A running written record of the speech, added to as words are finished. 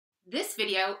This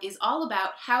video is all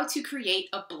about how to create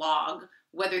a blog,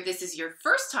 whether this is your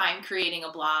first time creating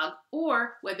a blog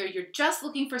or whether you're just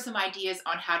looking for some ideas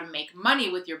on how to make money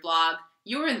with your blog,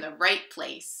 you're in the right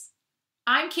place.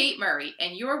 I'm Kate Murray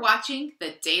and you're watching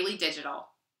The Daily Digital.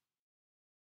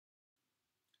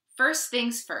 First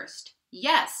things first,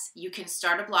 yes, you can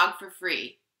start a blog for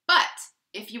free, but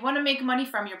if you want to make money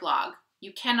from your blog,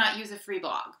 you cannot use a free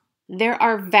blog. There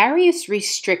are various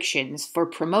restrictions for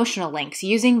promotional links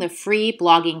using the free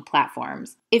blogging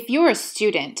platforms. If you're a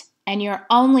student and your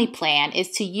only plan is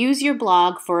to use your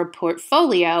blog for a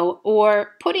portfolio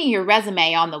or putting your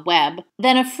resume on the web,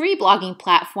 then a free blogging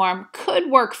platform could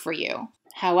work for you.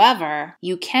 However,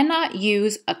 you cannot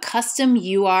use a custom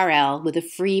URL with a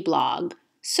free blog.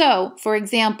 So, for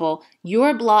example,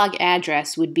 your blog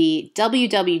address would be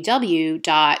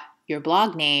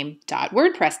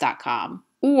www.yourblogname.wordpress.com.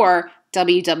 or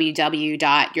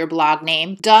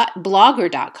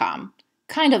www.yourblogname.blogger.com.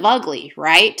 Kind of ugly,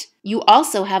 right? You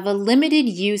also have a limited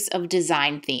use of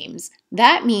design themes.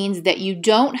 That means that you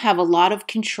don't have a lot of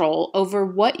control over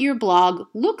what your blog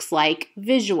looks like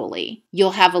visually.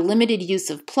 You'll have a limited use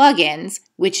of plugins,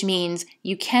 which means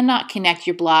you cannot connect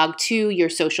your blog to your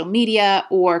social media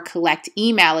or collect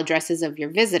email addresses of your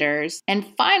visitors. And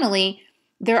finally,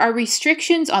 there are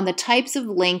restrictions on the types of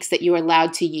links that you're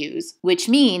allowed to use, which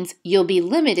means you'll be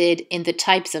limited in the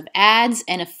types of ads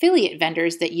and affiliate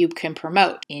vendors that you can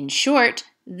promote. In short,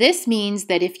 this means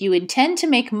that if you intend to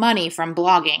make money from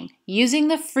blogging, using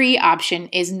the free option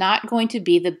is not going to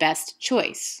be the best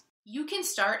choice. You can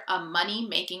start a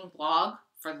money-making blog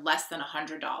for less than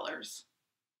 $100.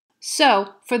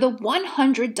 So, for the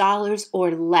 $100 or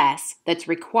less that's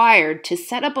required to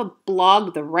set up a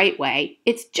blog the right way,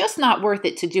 it's just not worth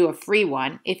it to do a free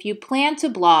one if you plan to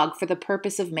blog for the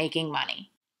purpose of making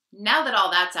money. Now that all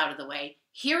that's out of the way,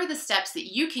 here are the steps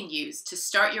that you can use to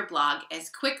start your blog as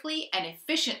quickly and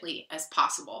efficiently as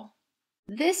possible.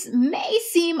 This may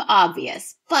seem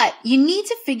obvious, but you need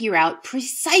to figure out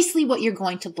precisely what you're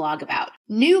going to blog about.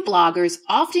 New bloggers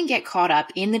often get caught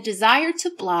up in the desire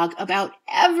to blog about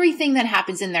everything that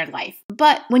happens in their life.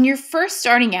 But when you're first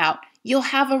starting out, you'll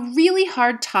have a really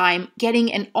hard time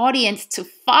getting an audience to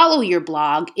follow your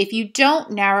blog if you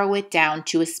don't narrow it down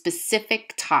to a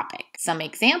specific topic. Some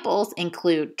examples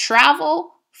include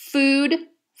travel, food,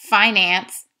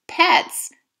 finance,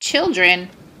 pets, children,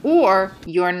 or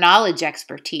your knowledge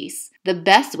expertise. The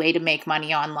best way to make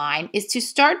money online is to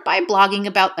start by blogging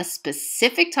about a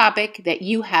specific topic that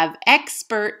you have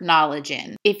expert knowledge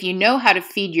in. If you know how to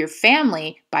feed your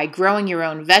family by growing your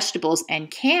own vegetables and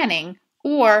canning,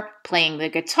 or playing the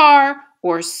guitar,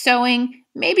 or sewing,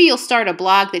 maybe you'll start a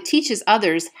blog that teaches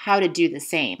others how to do the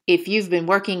same. If you've been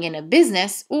working in a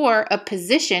business or a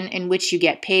position in which you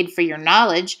get paid for your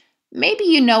knowledge, maybe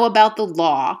you know about the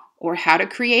law, or how to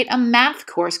create a math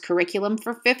course curriculum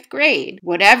for 5th grade.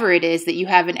 Whatever it is that you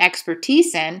have an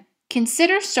expertise in,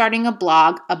 consider starting a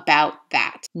blog about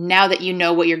that. Now that you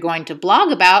know what you're going to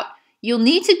blog about, you'll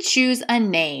need to choose a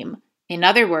name. In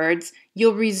other words,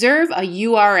 you'll reserve a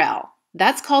URL.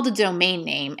 That's called a domain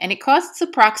name, and it costs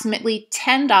approximately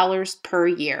 $10 per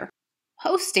year.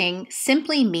 Hosting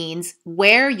simply means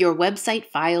where your website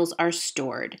files are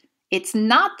stored. It's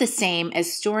not the same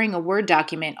as storing a Word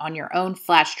document on your own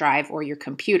flash drive or your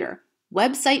computer.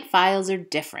 Website files are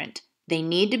different. They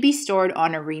need to be stored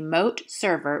on a remote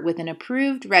server with an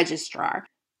approved registrar.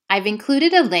 I've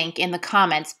included a link in the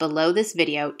comments below this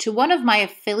video to one of my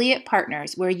affiliate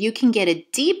partners where you can get a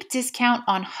deep discount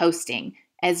on hosting,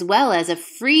 as well as a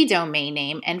free domain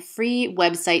name and free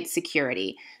website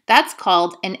security. That's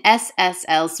called an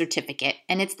SSL Certificate,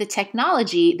 and it's the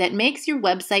technology that makes your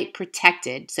website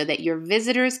protected so that your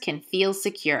visitors can feel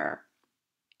secure.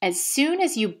 As soon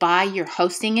as you buy your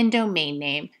hosting and domain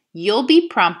name, you'll be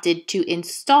prompted to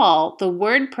install the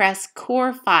WordPress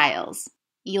core files.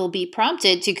 You'll be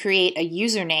prompted to create a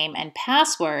username and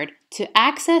password to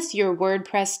access your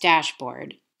WordPress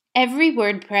dashboard. Every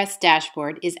WordPress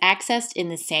dashboard is accessed in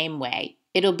the same way.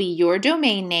 It'll be your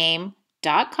domain name,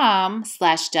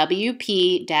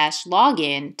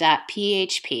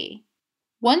 .com/wp-login.php.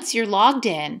 Once you're logged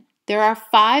in, there are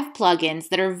 5 plugins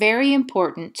that are very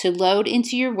important to load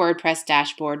into your WordPress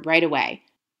dashboard right away.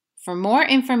 For more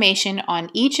information on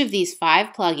each of these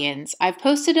 5 plugins, I've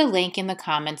posted a link in the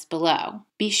comments below.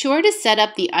 Be sure to set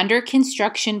up the Under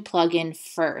Construction plugin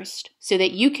first so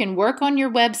that you can work on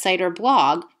your website or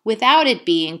blog without it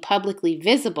being publicly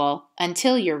visible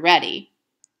until you're ready.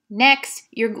 Next,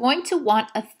 you're going to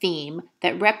want a theme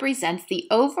that represents the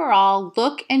overall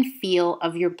look and feel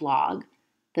of your blog.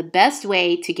 The best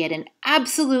way to get an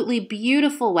absolutely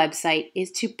beautiful website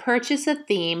is to purchase a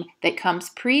theme that comes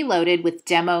preloaded with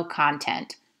demo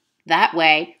content. That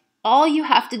way, all you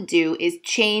have to do is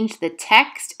change the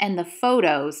text and the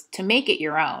photos to make it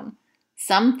your own.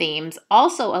 Some themes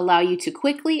also allow you to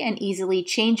quickly and easily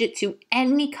change it to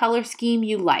any color scheme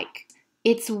you like.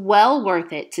 It's well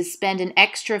worth it to spend an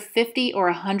extra $50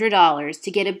 or $100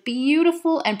 to get a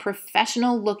beautiful and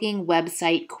professional looking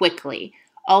website quickly,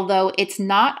 although it's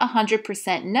not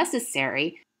 100%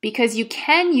 necessary because you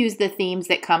can use the themes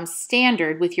that come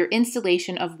standard with your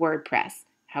installation of WordPress.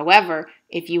 However,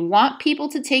 if you want people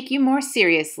to take you more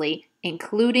seriously,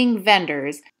 including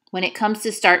vendors, when it comes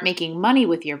to start making money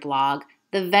with your blog,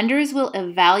 the vendors will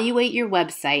evaluate your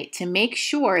website to make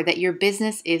sure that your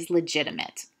business is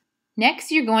legitimate.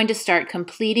 Next, you're going to start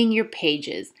completing your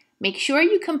pages. Make sure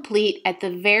you complete at the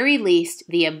very least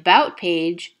the About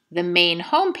page, the main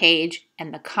home page,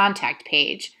 and the Contact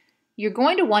page. You're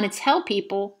going to want to tell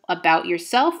people about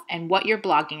yourself and what you're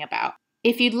blogging about.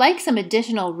 If you'd like some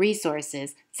additional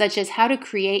resources, such as how to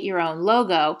create your own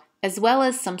logo, as well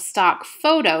as some stock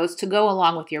photos to go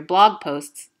along with your blog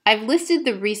posts, I've listed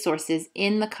the resources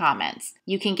in the comments.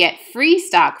 You can get free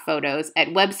stock photos at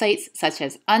websites such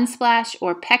as Unsplash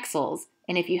or Pexels,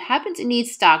 and if you happen to need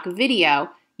stock video,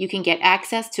 you can get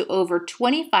access to over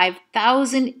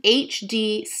 25,000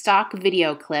 HD stock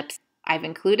video clips. I've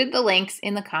included the links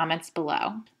in the comments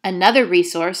below. Another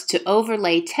resource to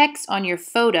overlay text on your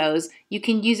photos, you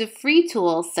can use a free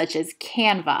tool such as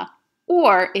Canva.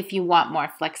 Or if you want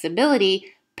more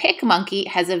flexibility, PicMonkey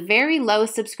has a very low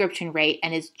subscription rate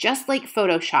and is just like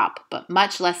Photoshop, but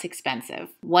much less expensive.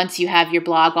 Once you have your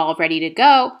blog all ready to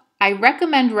go, I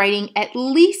recommend writing at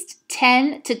least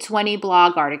 10 to 20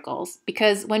 blog articles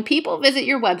because when people visit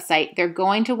your website, they're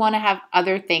going to want to have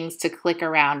other things to click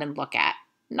around and look at,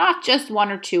 not just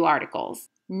 1 or 2 articles.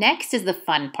 Next is the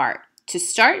fun part. To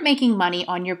start making money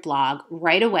on your blog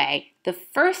right away, the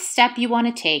first step you want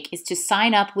to take is to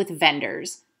sign up with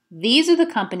vendors. These are the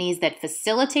companies that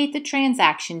facilitate the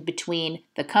transaction between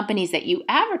the companies that you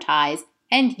advertise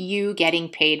and you getting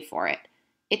paid for it.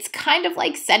 It's kind of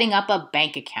like setting up a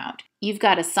bank account. You've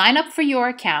got to sign up for your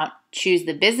account, choose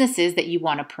the businesses that you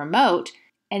want to promote,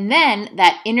 and then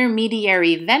that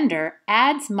intermediary vendor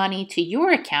adds money to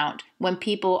your account when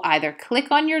people either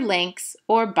click on your links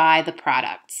or buy the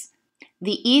products.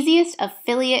 The easiest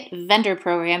affiliate vendor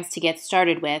programs to get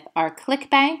started with are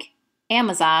ClickBank,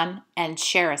 Amazon, and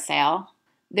ShareASale.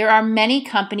 There are many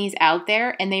companies out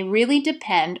there and they really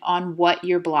depend on what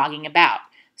you're blogging about.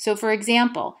 So for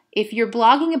example, if you're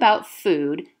blogging about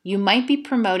food, you might be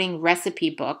promoting recipe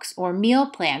books or meal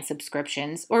plan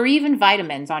subscriptions or even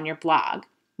vitamins on your blog.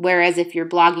 Whereas if you're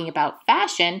blogging about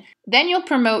fashion, then you'll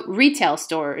promote retail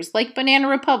stores like Banana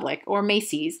Republic or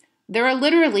Macy's. There are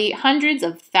literally hundreds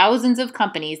of thousands of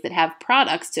companies that have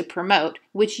products to promote,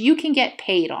 which you can get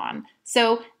paid on.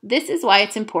 So this is why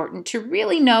it's important to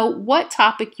really know what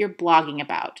topic you're blogging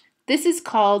about. This is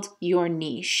called your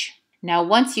niche. Now,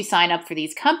 once you sign up for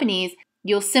these companies,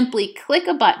 you'll simply click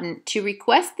a button to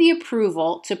request the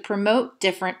approval to promote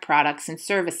different products and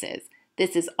services.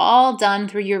 This is all done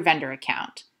through your vendor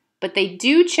account. But they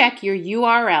do check your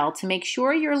URL to make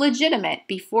sure you're legitimate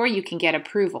before you can get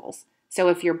approvals. So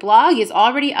if your blog is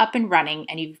already up and running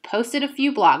and you've posted a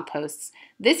few blog posts,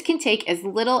 this can take as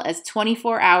little as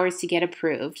 24 hours to get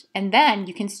approved, and then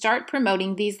you can start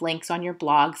promoting these links on your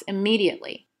blogs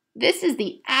immediately. This is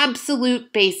the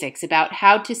absolute basics about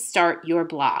how to start your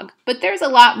blog, but there's a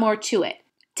lot more to it.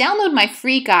 Download my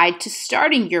free guide to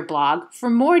starting your blog for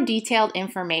more detailed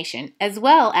information, as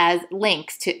well as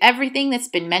links to everything that's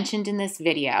been mentioned in this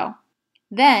video.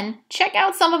 Then check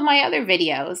out some of my other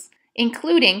videos,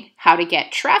 including how to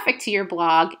get traffic to your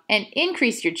blog and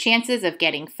increase your chances of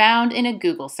getting found in a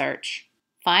Google search.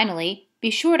 Finally, be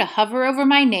sure to hover over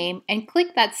my name and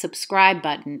click that subscribe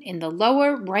button in the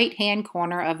lower right-hand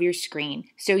corner of your screen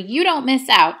so you don't miss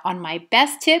out on my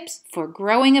best tips for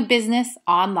growing a business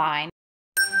online.